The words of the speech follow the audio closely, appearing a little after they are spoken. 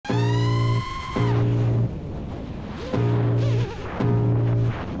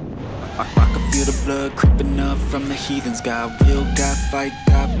blood creeping up from the heathens. Got will, got fight,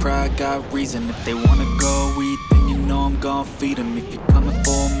 got pride, got reason. If they wanna go eat, then you know I'm gon' feed them. If you're coming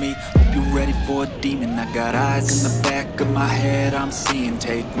for me, hope you're ready for a demon. I got eyes in the back of my head, I'm seeing.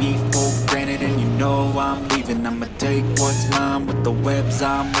 Take me for granted and you know I'm leaving. I'ma take what's mine with the webs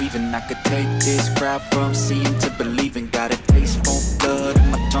I'm weaving. I could take this crowd from seeing to believing. Got a taste for blood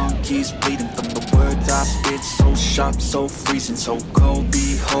and my tongue keeps bleeding from the words I spit. So sharp, so freezing, so cold.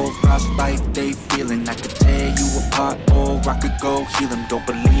 Behold, frostbite they feeling. I could tear you apart or I could go heal them. Don't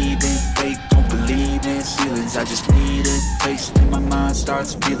believe in fate, don't believe in ceilings. I just need a taste and my mind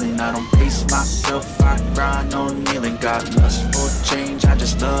starts feeling. I don't pace myself, I grind on kneeling. Got lust for change, I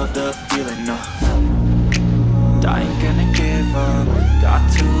just love the feeling. I ain't gonna give up. Got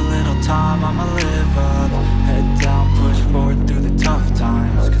too little time, I'ma live up. Head down, push forward through the tough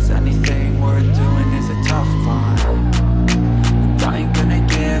times. Cause anything worth doing is a tough climb. And I ain't gonna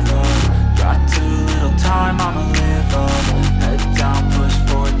give up. Got too little time, I'ma live up. Head down, push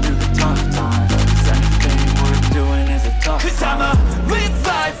forward through the tough times. Cause anything worth doing is a tough climb. Cause I'ma live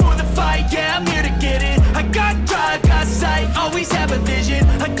life for the fight, yeah, I'm here to get it. I got drive, got sight, always have a vision.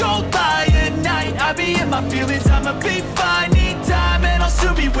 I go by at night, I be in my feelings. I'ma be fine, need time, and I'll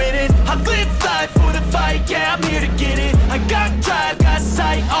soon be winning. I live life for the fight, yeah, I'm here to get it. I got drive, got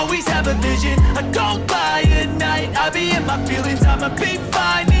sight, always have a vision. I go by at night, I be in my feelings. I'ma be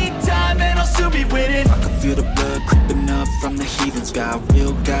fine, need time, and I'll soon be winning. I can feel the blood creeping up from the heathens. Got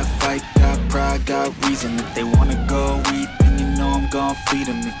will, got fight, got pride, got reason. If they wanna go eat, then you know I'm gon' feed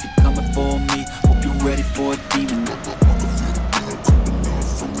them. If you're coming for me, hope you're ready for a demon.